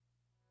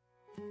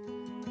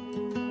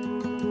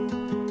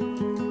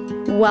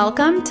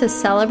Welcome to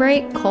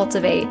Celebrate,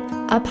 Cultivate,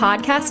 a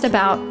podcast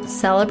about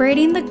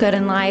celebrating the good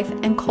in life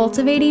and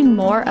cultivating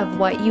more of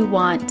what you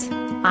want.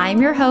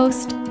 I'm your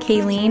host,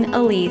 Kayleen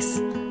Elise.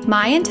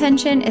 My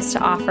intention is to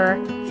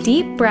offer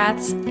deep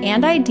breaths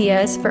and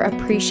ideas for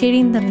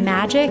appreciating the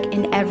magic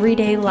in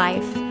everyday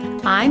life.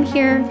 I'm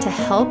here to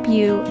help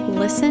you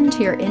listen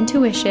to your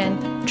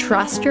intuition,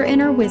 trust your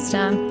inner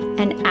wisdom,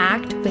 and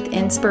act with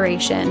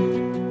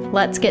inspiration.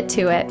 Let's get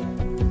to it.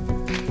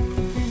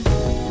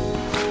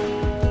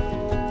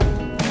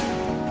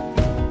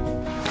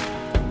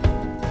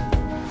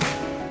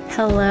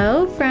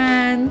 Hello,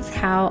 friends.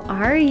 How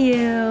are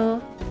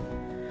you?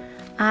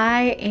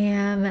 I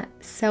am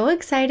so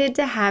excited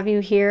to have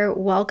you here.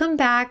 Welcome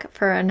back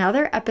for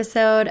another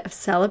episode of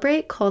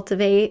Celebrate,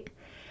 Cultivate.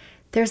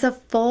 There's a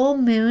full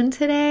moon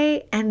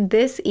today, and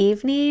this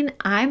evening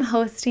I'm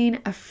hosting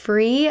a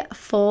free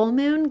full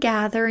moon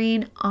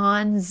gathering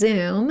on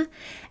Zoom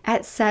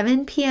at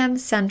 7 p.m.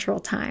 Central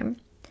Time.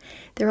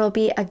 There will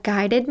be a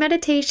guided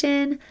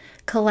meditation,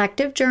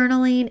 collective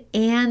journaling,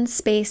 and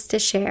space to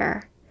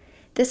share.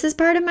 This is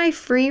part of my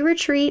free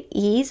retreat,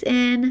 Ease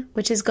In,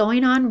 which is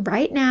going on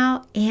right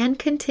now and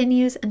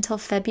continues until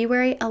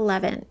February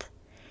 11th.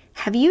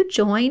 Have you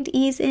joined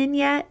Ease In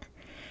yet?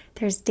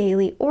 There's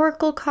daily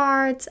oracle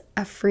cards,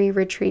 a free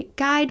retreat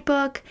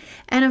guidebook,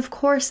 and of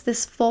course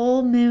this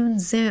full moon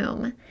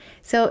Zoom.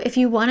 So if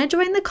you want to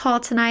join the call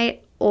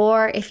tonight,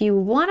 or if you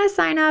want to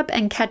sign up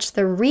and catch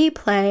the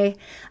replay,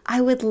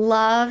 I would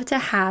love to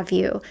have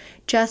you.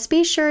 Just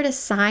be sure to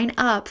sign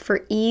up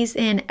for Ease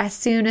In as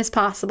soon as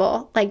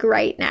possible, like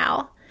right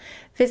now.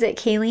 Visit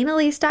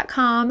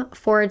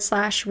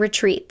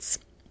KayleenElise.com/retreats.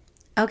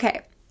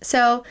 Okay,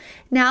 so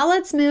now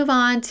let's move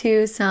on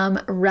to some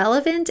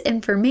relevant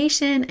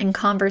information and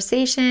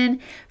conversation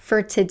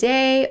for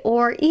today,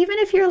 or even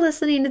if you're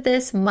listening to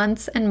this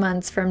months and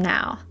months from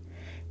now.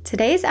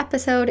 Today's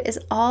episode is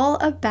all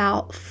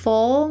about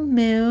full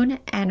moon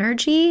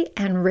energy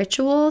and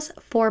rituals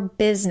for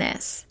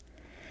business.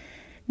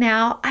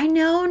 Now, I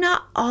know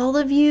not all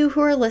of you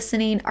who are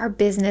listening are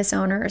business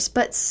owners,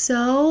 but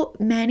so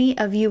many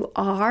of you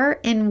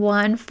are in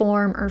one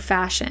form or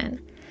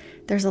fashion.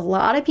 There's a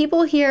lot of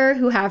people here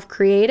who have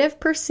creative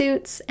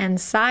pursuits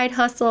and side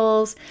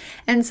hustles,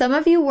 and some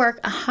of you work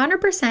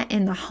 100%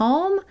 in the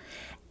home,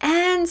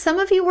 and some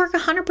of you work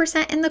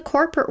 100% in the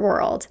corporate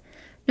world.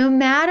 No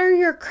matter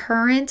your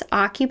current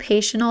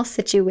occupational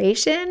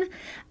situation,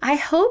 I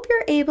hope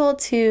you're able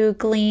to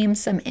glean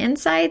some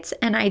insights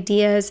and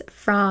ideas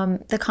from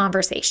the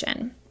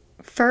conversation.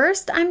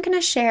 First, I'm going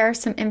to share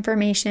some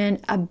information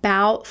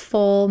about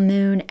full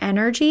moon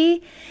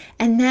energy,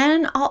 and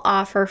then I'll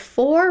offer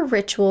 4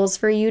 rituals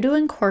for you to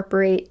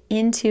incorporate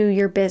into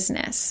your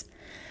business.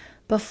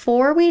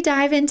 Before we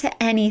dive into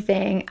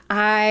anything,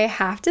 I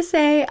have to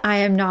say I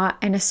am not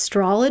an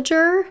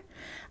astrologer.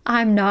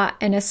 I'm not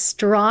an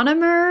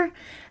astronomer.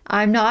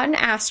 I'm not an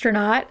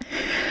astronaut.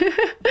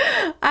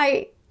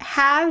 I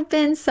have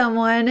been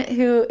someone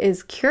who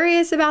is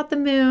curious about the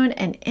moon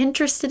and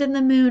interested in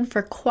the moon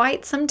for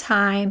quite some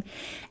time.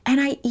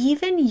 And I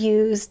even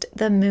used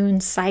the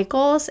moon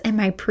cycles in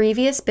my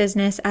previous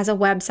business as a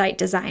website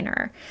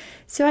designer.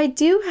 So I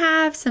do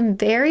have some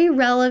very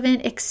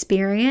relevant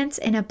experience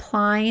in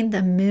applying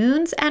the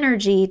moon's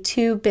energy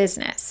to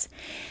business.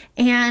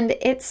 And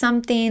it's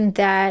something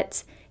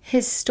that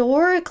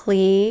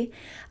historically,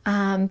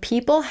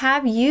 people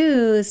have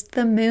used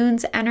the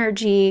moon's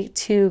energy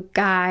to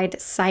guide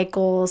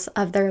cycles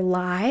of their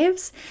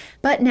lives,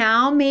 but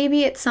now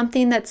maybe it's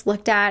something that's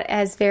looked at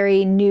as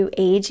very new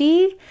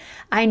agey.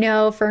 I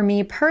know for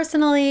me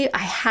personally, I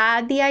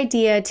had the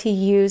idea to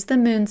use the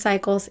moon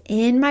cycles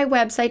in my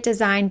website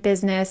design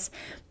business,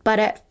 but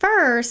at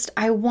first,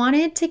 I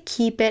wanted to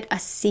keep it a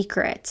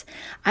secret.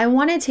 I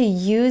wanted to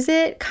use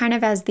it kind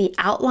of as the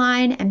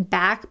outline and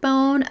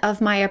backbone of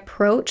my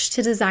approach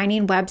to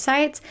designing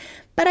websites,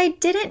 but I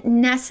didn't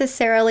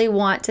necessarily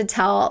want to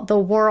tell the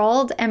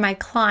world and my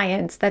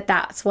clients that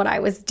that's what I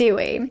was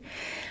doing.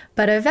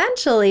 But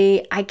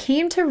eventually, I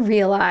came to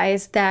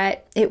realize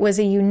that it was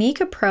a unique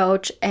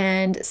approach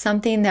and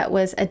something that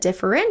was a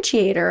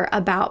differentiator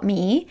about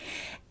me,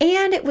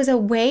 and it was a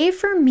way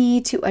for me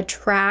to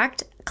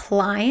attract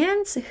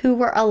clients who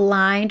were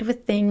aligned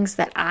with things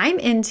that I'm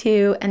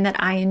into and that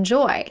I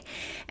enjoy.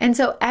 And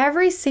so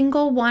every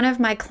single one of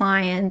my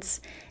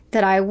clients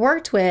that I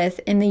worked with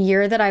in the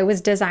year that I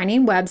was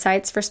designing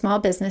websites for small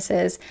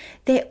businesses,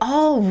 they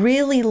all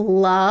really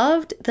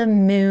loved the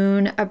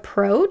moon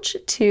approach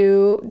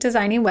to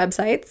designing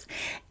websites.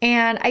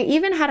 And I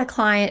even had a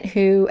client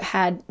who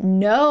had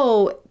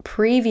no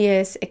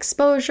previous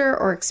exposure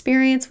or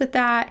experience with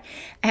that,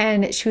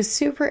 and she was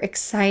super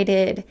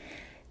excited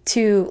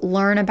to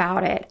learn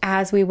about it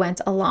as we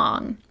went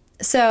along.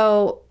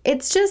 So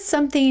it's just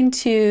something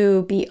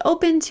to be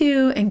open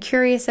to and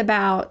curious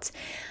about.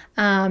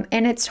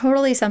 And it's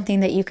totally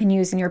something that you can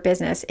use in your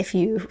business if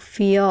you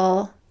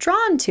feel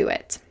drawn to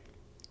it.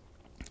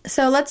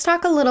 So let's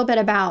talk a little bit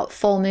about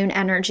full moon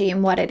energy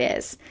and what it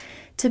is.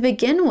 To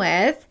begin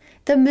with,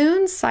 The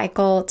moon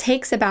cycle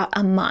takes about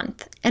a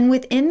month, and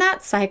within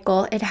that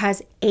cycle, it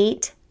has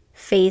 8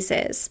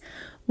 phases.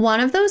 One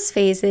of those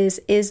phases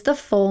is the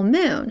full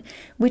moon,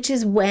 which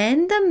is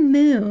when the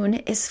moon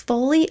is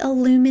fully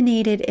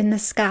illuminated in the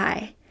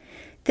sky.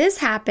 This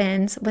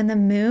happens when the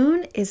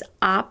moon is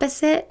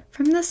opposite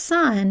from the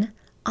sun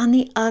on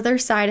the other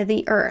side of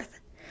the earth.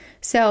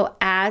 So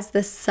as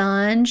the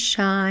sun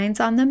shines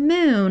on the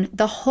moon,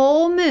 the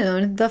whole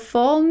moon, the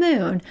full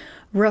moon,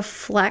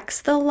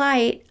 reflects the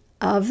light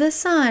of the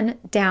sun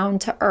down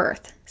to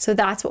earth. So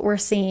that's what we're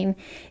seeing,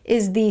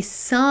 is the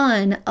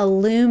sun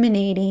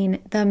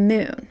illuminating the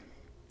moon,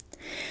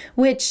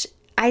 which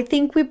I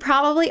think we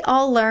probably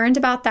all learned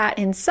about that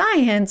in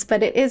science,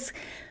 but it is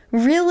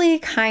really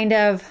kind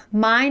of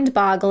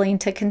mind-boggling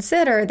to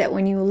consider that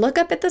when you look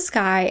up at the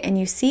sky and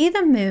you see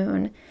the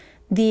moon,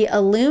 the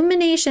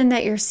illumination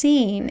that you're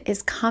seeing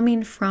is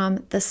coming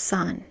from the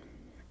sun.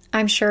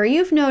 I'm sure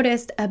you've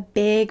noticed a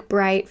big,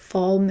 bright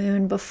full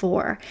moon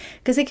before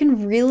because it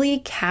can really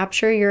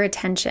capture your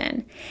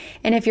attention.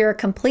 And if you're a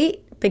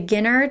complete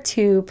beginner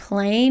to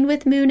playing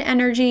with moon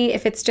energy,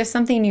 if it's just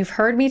something you've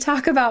heard me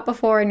talk about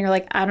before and you're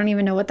like, I don't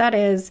even know what that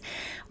is,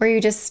 or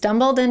you just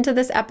stumbled into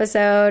this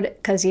episode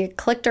because you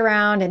clicked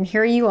around and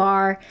here you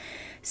are,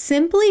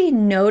 simply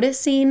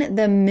noticing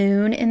the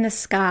moon in the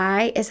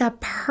sky is a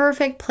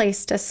perfect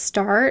place to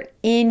start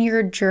in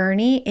your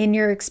journey, in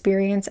your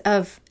experience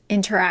of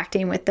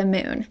interacting with the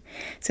moon.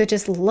 So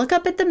just look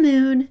up at the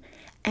moon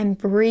and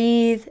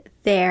breathe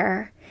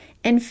there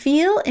and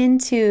feel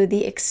into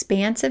the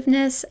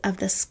expansiveness of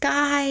the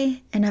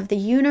sky and of the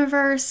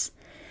universe,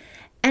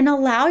 and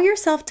allow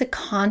yourself to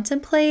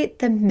contemplate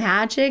the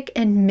magic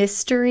and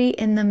mystery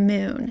in the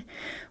moon.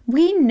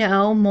 We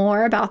know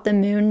more about the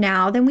moon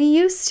now than we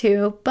used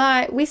to,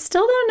 but we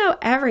still don't know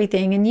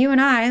everything. And you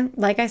and I,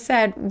 like I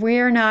said,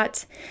 we're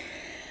not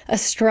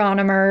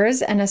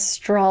astronomers and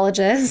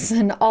astrologists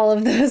and all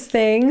of those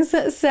things.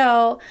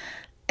 So,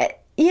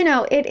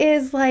 it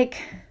is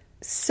like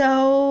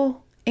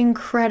so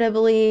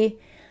incredibly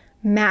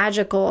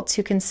magical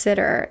to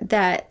consider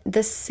that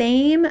the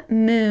same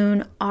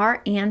moon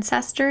our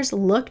ancestors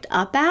looked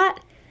up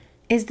at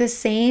is the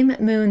same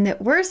moon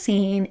that we're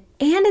seeing,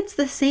 and it's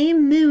the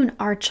same moon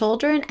our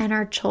children and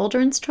our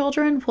children's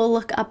children will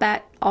look up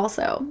at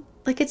also.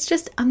 Like, it's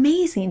just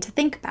amazing to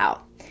think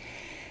about.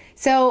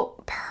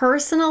 So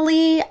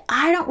personally,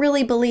 I don't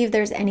really believe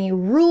there's any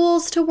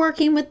rules to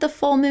working with the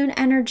full moon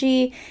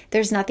energy.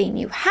 There's nothing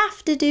you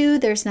have to do.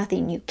 There's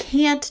nothing you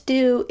can't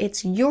do.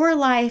 It's your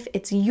life.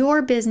 It's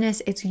your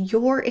business. It's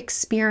your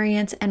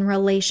experience and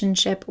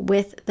relationship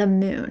with the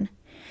moon.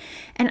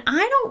 And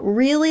I don't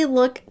really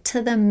look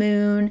to the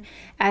moon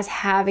as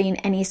having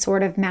any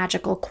sort of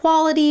magical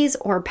qualities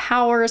or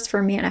powers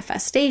for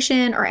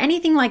manifestation or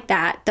anything like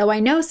that, though I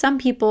know some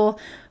people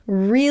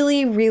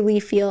really, really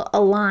feel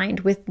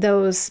aligned with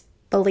those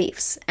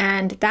beliefs,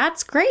 and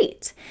that's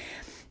great.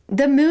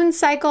 The moon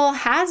cycle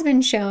has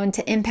been shown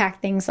to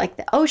impact things like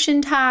the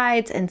ocean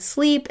tides and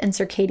sleep and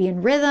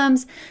circadian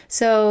rhythms.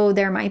 So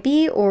there might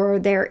be, or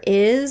there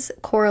is,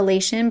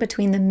 correlation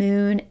between the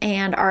moon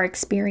and our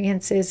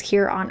experiences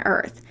here on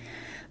Earth.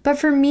 But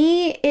for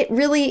me, it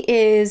really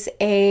is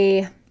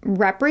a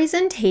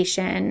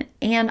representation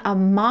and a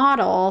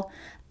model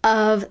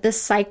of the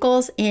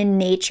cycles in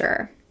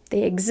nature.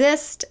 They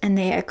exist and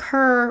they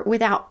occur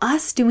without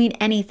us doing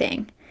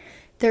anything.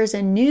 There's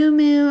a new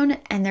moon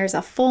and there's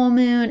a full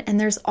moon and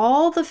there's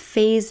all the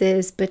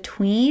phases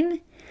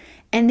between,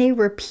 and they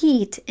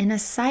repeat in a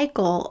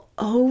cycle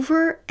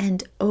over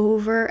and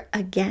over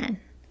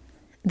again.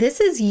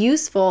 This is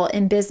useful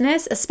in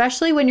business,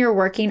 especially when you're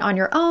working on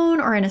your own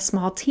or in a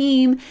small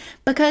team,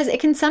 because it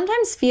can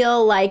sometimes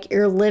feel like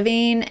you're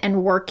living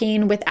and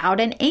working without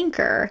an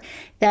anchor,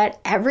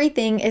 that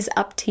everything is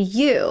up to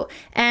you.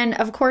 And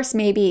of course,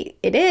 maybe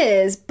it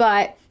is,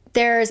 but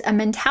there's a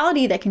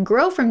mentality that can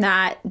grow from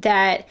that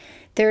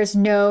there's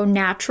no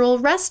natural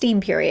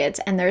resting periods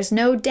and there's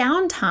no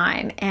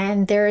downtime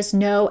and there's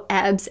no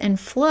ebbs and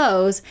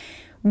flows.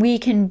 We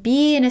can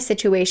be in a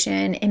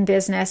situation in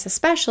business,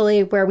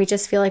 especially where we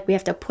just feel like we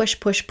have to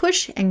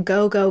push and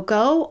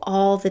go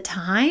all the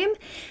time.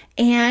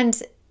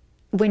 And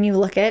when you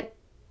look at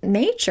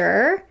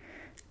nature,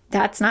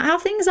 that's not how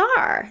things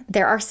are.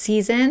 There are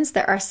seasons,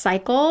 there are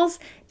cycles,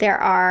 there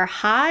are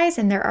highs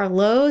and there are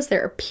lows.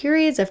 There are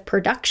periods of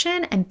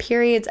production and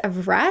periods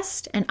of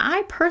rest. And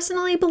I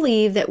personally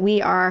believe that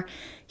we are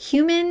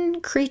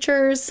human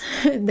creatures,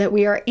 that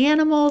we are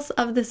animals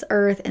of this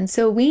earth. And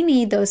so we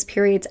need those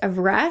periods of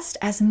rest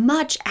as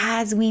much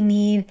as we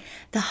need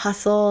the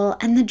hustle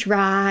and the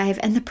drive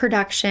and the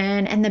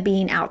production and the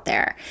being out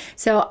there.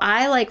 So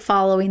I like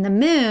following the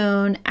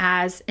moon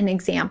as an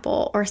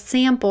example or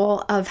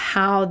sample of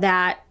how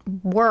that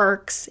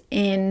works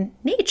in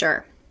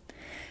nature.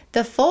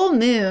 The full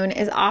moon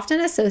is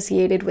often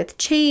associated with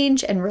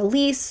change and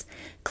release,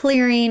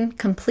 clearing,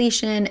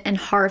 completion, and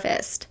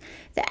harvest.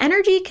 the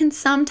energy can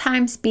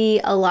sometimes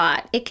be a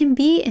lot. It can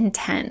be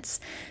intense.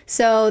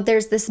 So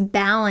there's this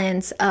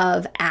balance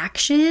of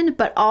action,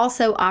 but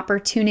also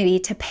opportunity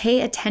to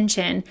pay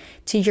attention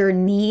to your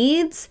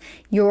needs,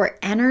 your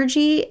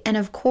energy, and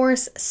of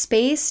course,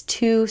 space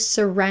to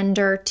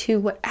surrender to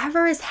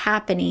whatever is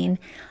happening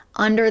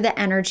under the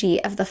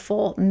energy of the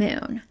full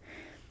moon.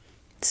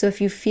 So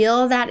if you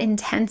feel that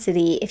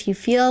intensity, if you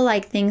feel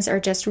like things are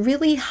just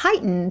really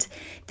heightened,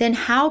 then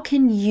how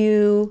can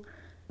you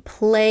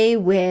play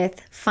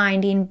with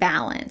finding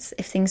balance?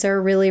 If things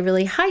are really,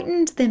 really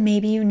heightened, then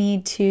maybe you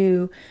need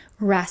to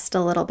rest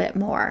a little bit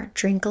more,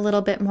 drink a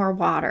little bit more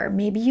water.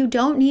 Maybe you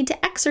don't need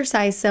to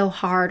exercise so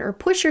hard or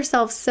push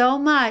yourself so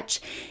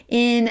much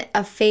in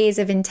a phase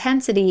of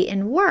intensity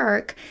in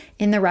work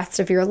in the rest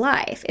of your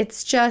life.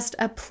 It's just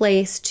a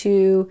place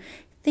to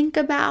think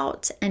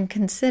about and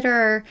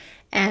consider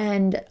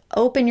and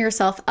open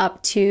yourself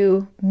up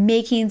to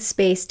making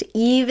space to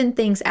even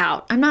things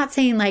out. I'm not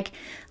saying like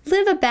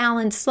live a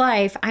balanced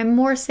life. I'm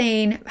more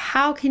saying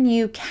how can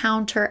you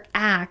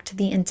counteract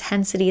the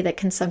intensity that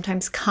can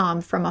sometimes come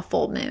from a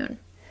full moon?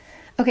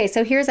 Okay,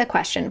 so here's a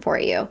question for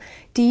you.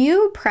 Do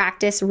you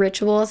practice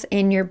rituals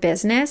in your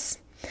business?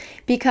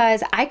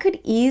 Because I could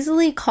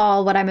easily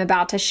call what I'm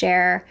about to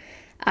share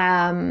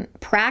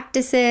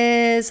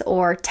practices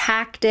or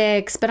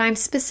tactics, but I'm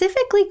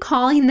specifically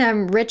calling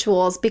them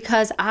rituals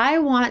because I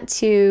want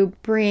to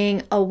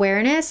bring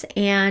awareness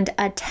and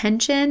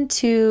attention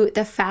to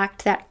the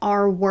fact that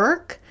our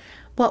work,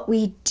 what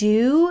we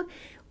do,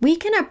 we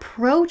can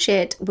approach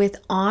it with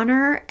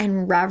honor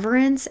and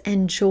reverence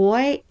and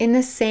joy in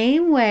the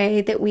same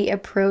way that we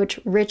approach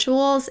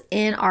rituals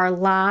in our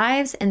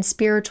lives and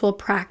spiritual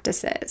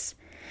practices.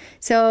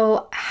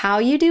 So how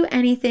you do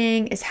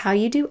anything is how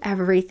you do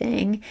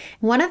everything.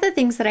 One of the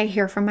things that I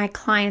hear from my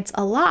clients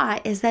a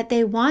lot is that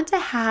they want to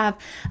have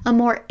a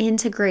more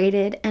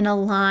integrated and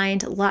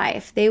aligned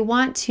life. They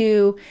want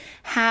to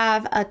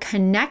have a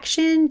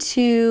connection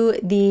to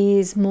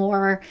these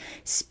more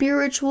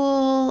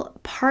spiritual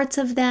parts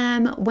of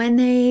them when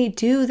they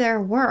do their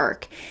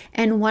work.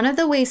 And one of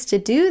the ways to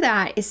do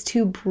that is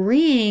to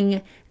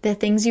bring the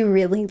things you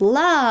really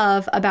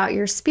love about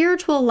your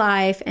spiritual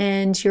life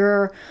and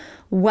your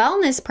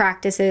wellness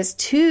practices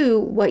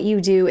to what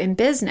you do in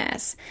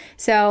business.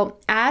 So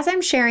as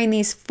I'm sharing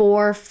these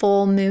 4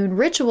 full moon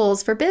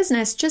rituals for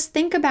business, just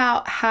think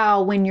about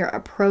how when you're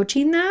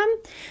approaching them,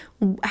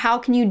 how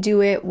can you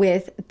do it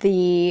with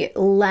the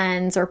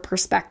lens or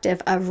perspective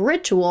of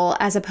ritual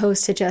as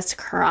opposed to just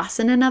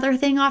crossing another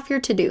thing off your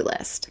to-do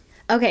list.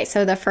 Okay,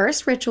 so the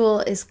first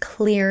ritual is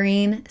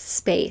clearing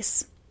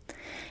space.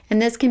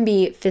 And this can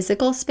be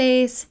physical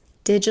space,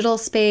 digital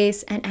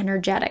space, and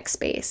energetic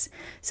space.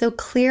 So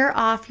clear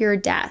off your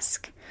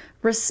desk.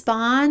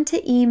 Respond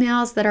to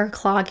emails that are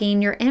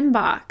clogging your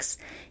inbox.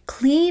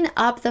 Clean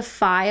up the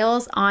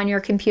files on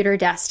your computer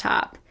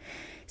desktop.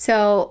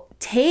 So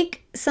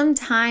take some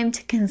time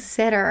to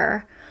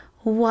consider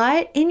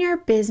what in your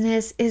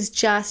business is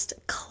just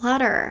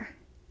clutter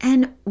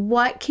and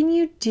what can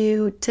you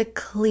do to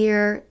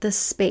clear the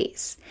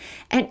space.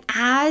 And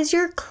as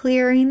you're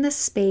clearing the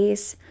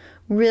space,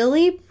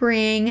 really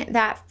bring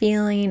that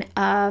feeling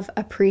of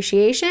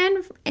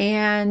appreciation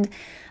and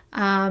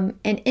an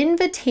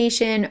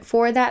invitation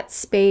for that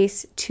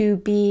space to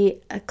be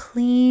a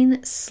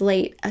clean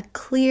slate, a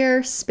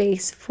clear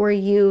space for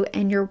you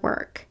and your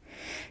work.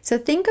 So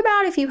think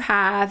about if you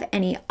have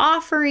any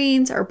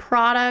offerings or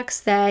products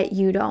that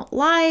you don't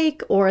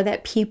like or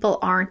that people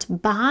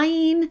aren't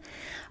buying.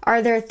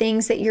 Are there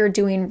things that you're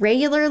doing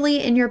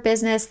regularly in your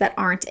business that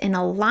aren't in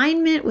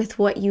alignment with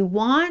what you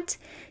want?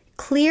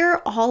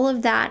 Clear all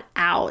of that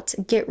out,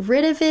 get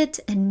rid of it,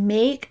 and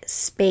make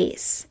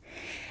space.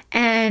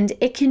 And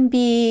it can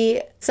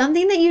be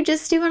something that you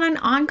just do on an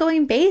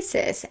ongoing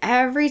basis.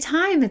 Every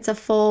time it's a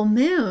full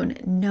moon,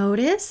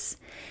 notice,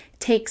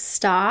 take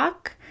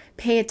stock,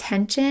 pay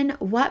attention.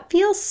 What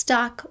feels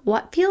stuck?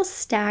 What feels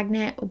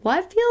stagnant?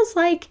 What feels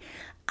like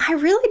I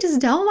really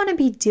just don't want to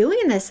be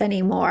doing this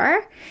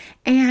anymore?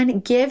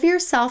 And give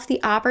yourself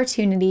the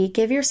opportunity,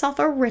 give yourself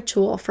a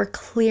ritual for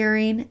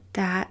clearing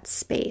that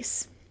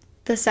space.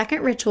 The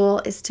second ritual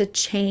is to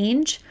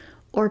change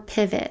or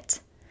pivot.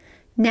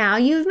 Now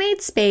you've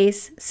made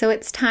space, so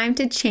it's time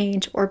to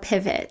change or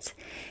pivot.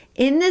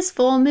 In this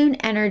full moon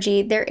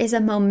energy, there is a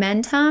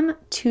momentum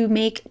to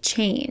make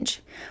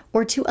change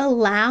or to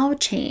allow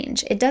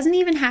change. It doesn't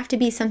even have to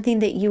be something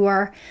that you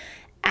are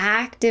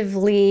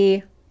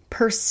actively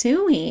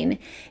pursuing.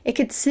 It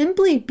could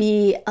simply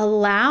be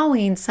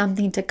allowing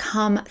something to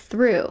come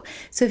through.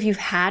 So if you've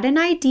had an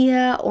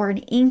idea or an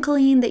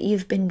inkling that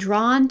you've been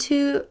drawn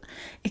to,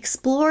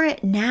 explore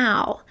it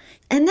now.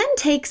 And then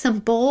take some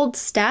bold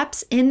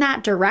steps in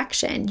that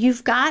direction.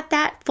 You've got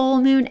that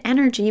full moon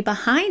energy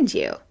behind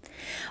you.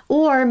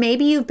 Or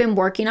maybe you've been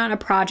working on a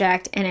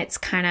project and it's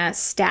kind of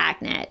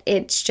stagnant.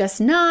 It's just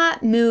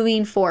not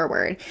moving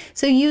forward.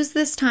 So use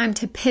this time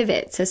to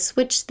pivot, to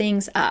switch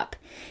things up.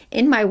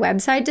 In my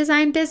website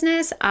design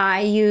business,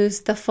 I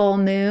use the full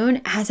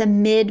moon as a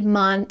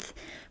mid-month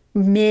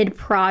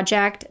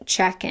mid-project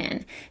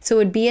check-in. So it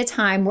would be a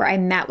time where I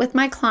met with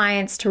my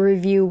clients to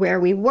review where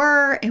we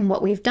were and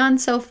what we've done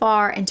so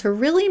far, and to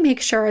really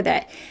make sure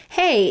that,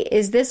 hey,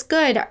 is this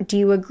good? Do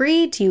you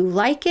agree? Do you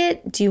like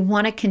it? Do you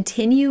want to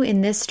continue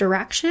in this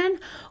direction?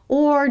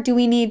 Or do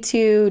we need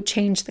to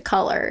change the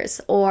colors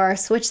or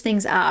switch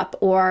things up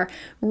or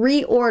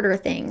reorder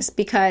things?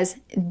 Because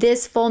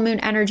this full moon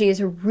energy is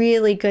a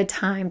really good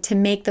time to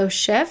make those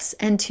shifts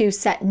and to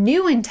set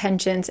new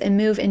intentions and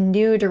move in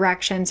new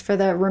directions for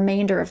the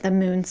remainder of the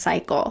moon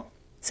cycle.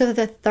 So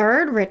the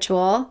third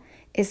ritual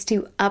is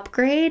to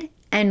upgrade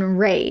and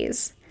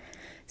raise.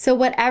 So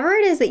whatever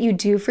it is that you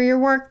do for your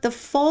work, the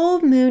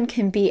full moon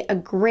can be a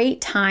great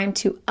time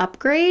to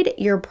upgrade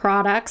your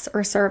products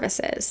or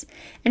services.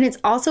 And it's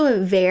also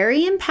a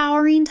very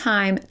empowering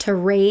time to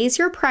raise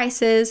your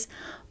prices,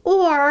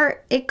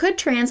 or it could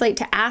translate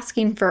to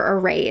asking for a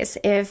raise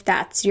if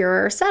that's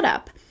your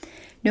setup.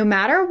 No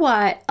matter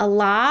what, a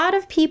lot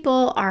of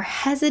people are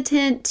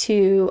hesitant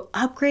to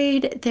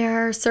upgrade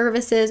their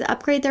services,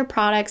 upgrade their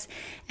products,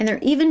 and they're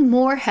even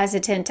more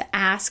hesitant to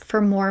ask for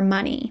more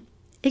money.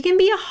 It can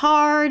be a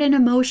hard and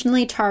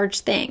emotionally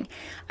charged thing.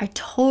 I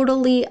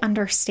totally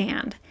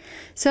understand.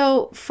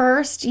 So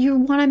first, you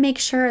want to make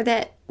sure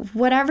that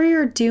whatever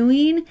you're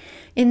doing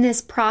in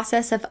this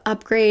process of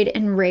upgrade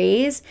and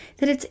raise,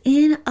 that it's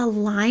in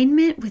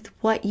alignment with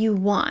what you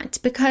want.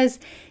 Because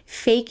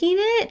faking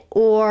it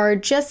or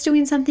just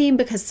doing something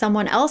because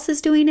someone else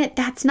is doing it,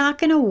 that's not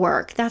going to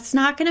work. That's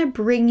not going to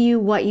bring you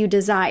what you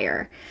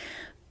desire.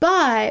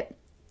 But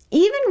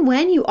even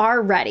when you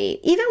are ready,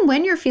 even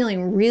when you're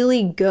feeling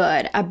really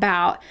good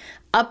about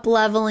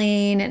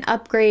up-leveling and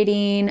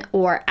upgrading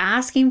or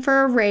asking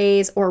for a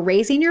raise or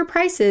raising your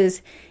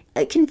prices,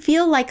 it can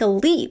feel like a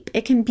leap.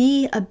 It can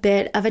be a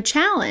bit of a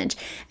challenge.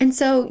 And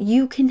so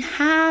you can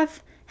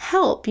have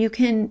help. You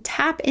can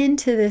tap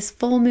into this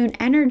full moon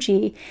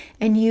energy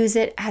and use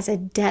it as a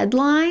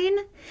deadline,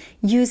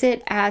 use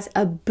it as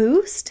a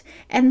boost,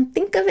 and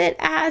think of it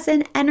as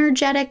an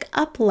energetic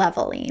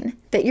up-leveling,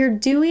 that you're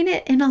doing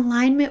it in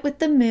alignment with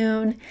the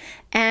moon,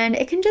 and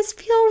it can just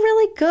feel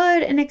really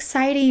good and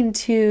exciting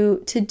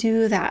to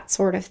do that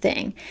sort of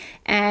thing.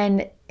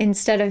 And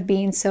instead of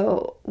being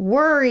so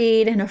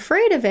worried and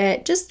afraid of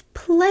it, just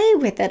play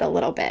with it a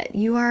little bit.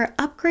 You are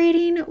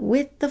upgrading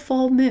with the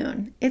full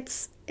moon.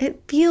 It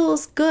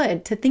feels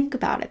good to think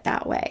about it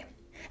that way.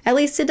 At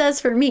least it does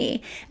for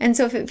me. And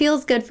so if it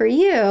feels good for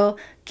you,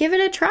 give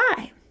it a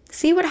try.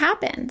 See what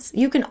happens.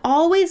 You can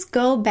always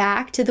go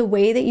back to the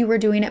way that you were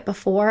doing it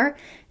before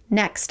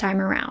next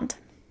time around.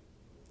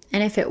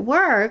 And if it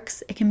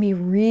works, it can be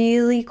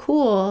really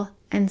cool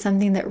and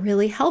something that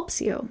really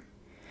helps you.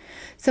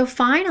 So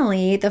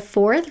finally, the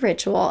fourth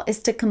ritual is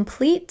to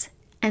complete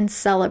and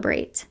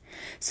celebrate.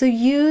 So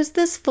use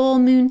this full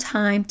moon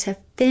time to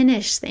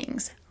finish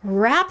things,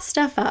 wrap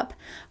stuff up,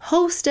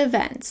 host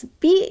events,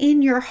 be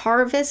in your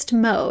harvest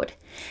mode,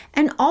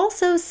 and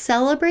also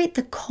celebrate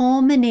the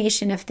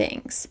culmination of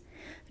things.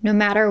 No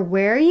matter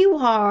where you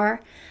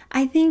are,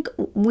 I think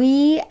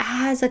we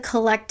as a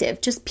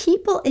collective, just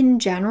people in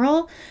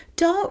general,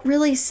 don't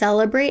really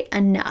celebrate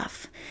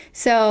enough.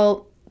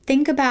 So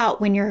think about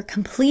when you're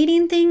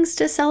completing things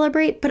to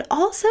celebrate, but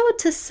also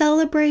to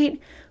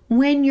celebrate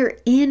when you're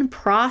in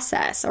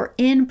process or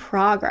in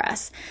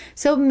progress.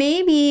 So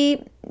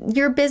maybe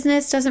your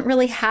business doesn't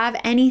really have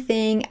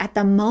anything at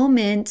the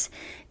moment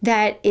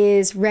that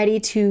is ready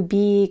to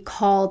be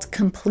called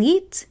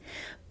complete,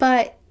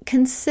 but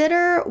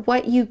consider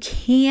what you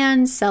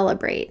can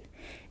celebrate.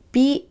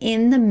 Be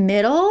in the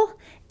middle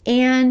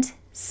and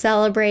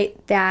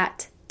celebrate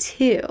that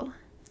too.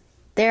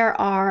 There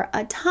are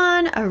a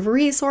ton of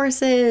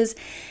resources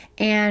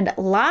and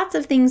lots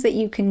of things that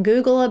you can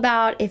Google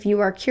about if you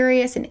are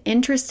curious and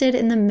interested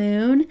in the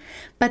moon.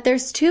 But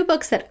there's two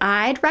books that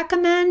I'd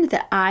recommend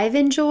that I've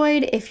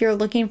enjoyed if you're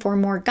looking for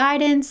more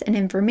guidance and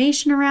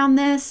information around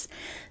this.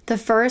 The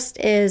first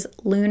is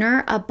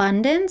Lunar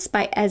Abundance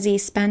by Ezzie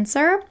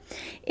Spencer.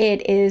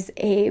 It is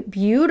a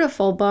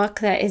beautiful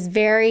book that is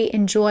very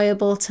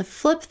enjoyable to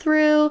flip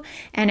through,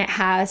 and it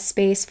has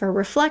space for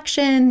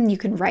reflection. You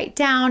can write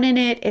down in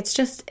it.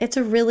 It's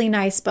a really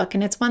nice book,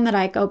 and it's one that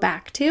I go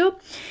back to.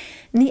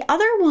 And the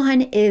other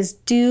one is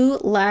Do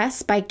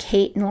Less by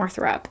Kate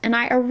Northrup. And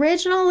I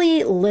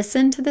originally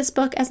listened to this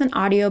book as an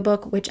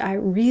audiobook, which I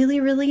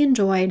really, really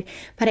enjoyed,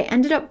 but I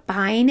ended up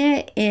buying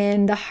it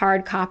in the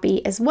hard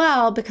copy as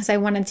well because I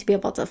wanted to be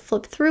able to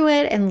flip through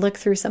it and look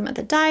through some of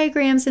the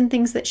diagrams and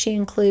things that she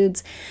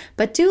includes.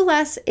 But Do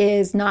Less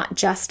is not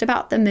just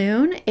about the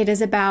moon. It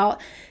is about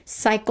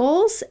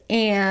cycles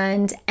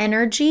and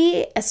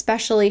energy,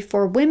 especially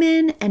for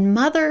women and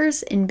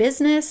mothers in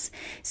business.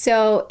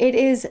 So it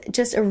is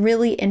just a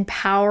really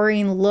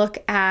empowering look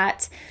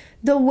at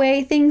the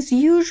way things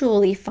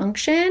usually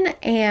function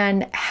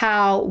and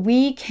how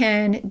we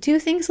can do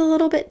things a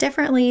little bit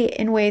differently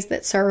in ways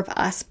that serve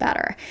us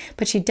better.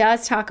 But she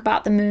does talk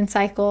about the moon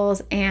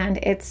cycles, and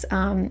it's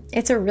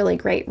a really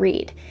great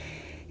read.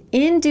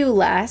 In Do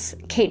Less,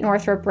 Kate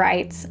Northrup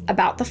writes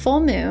about the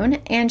full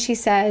moon, and she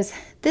says,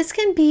 this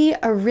can be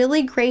a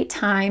really great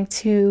time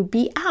to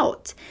be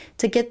out,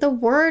 to get the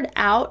word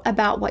out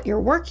about what you're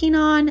working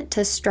on,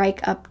 to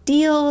strike up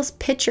deals,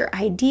 pitch your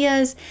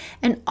ideas,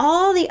 and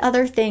all the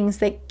other things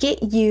that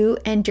get you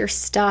and your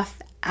stuff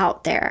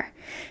out there.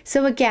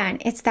 So again,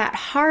 it's that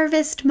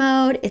harvest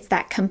mode, it's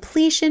that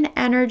completion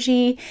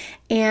energy,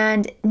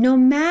 and no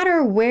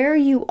matter where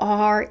you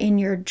are in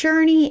your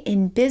journey,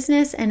 in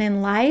business and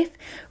in life,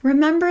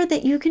 remember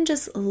that you can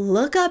just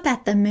look up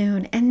at the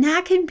moon, and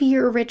that can be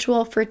your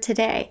ritual for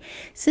today.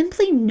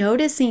 Simply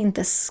noticing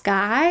the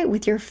sky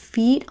with your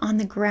feet on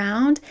the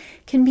ground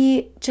can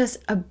be just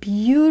a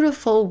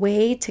beautiful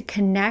way to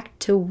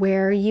connect to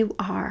where you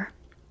are.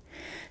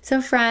 So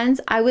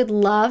friends, I would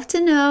love to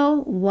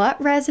know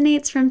what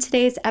resonates from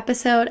today's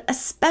episode,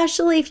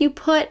 especially if you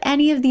put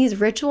any of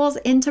these rituals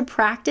into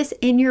practice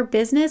in your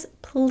business.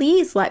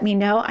 Please let me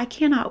know. I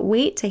cannot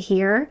wait to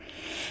hear.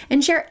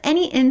 And share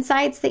any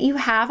insights that you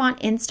have on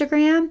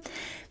Instagram.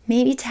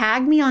 Maybe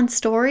tag me on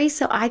stories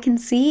so I can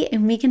see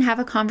and we can have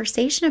a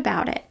conversation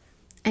about it.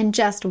 And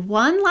just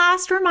one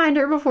last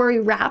reminder before we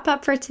wrap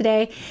up for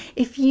today,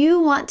 if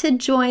you want to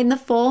join the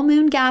full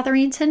moon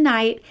gathering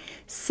tonight,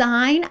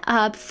 sign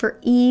up for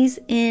Ease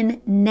In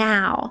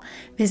Now.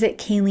 Visit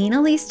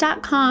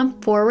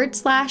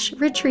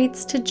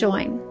KayleenElise.com/retreats to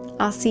join.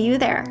 I'll see you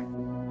there.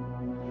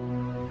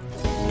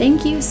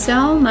 Thank you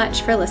so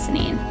much for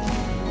listening.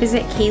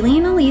 Visit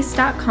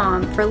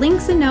KayleenElise.com for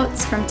links and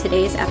notes from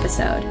today's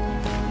episode.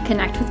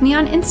 Connect with me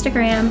on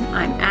Instagram.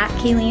 I'm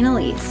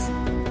 @KayleenElise.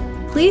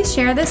 Please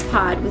share this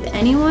pod with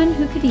anyone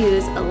who could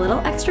use a little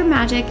extra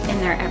magic in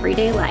their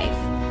everyday life.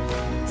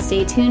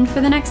 Stay tuned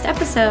for the next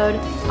episode.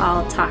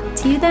 I'll talk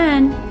to you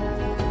then.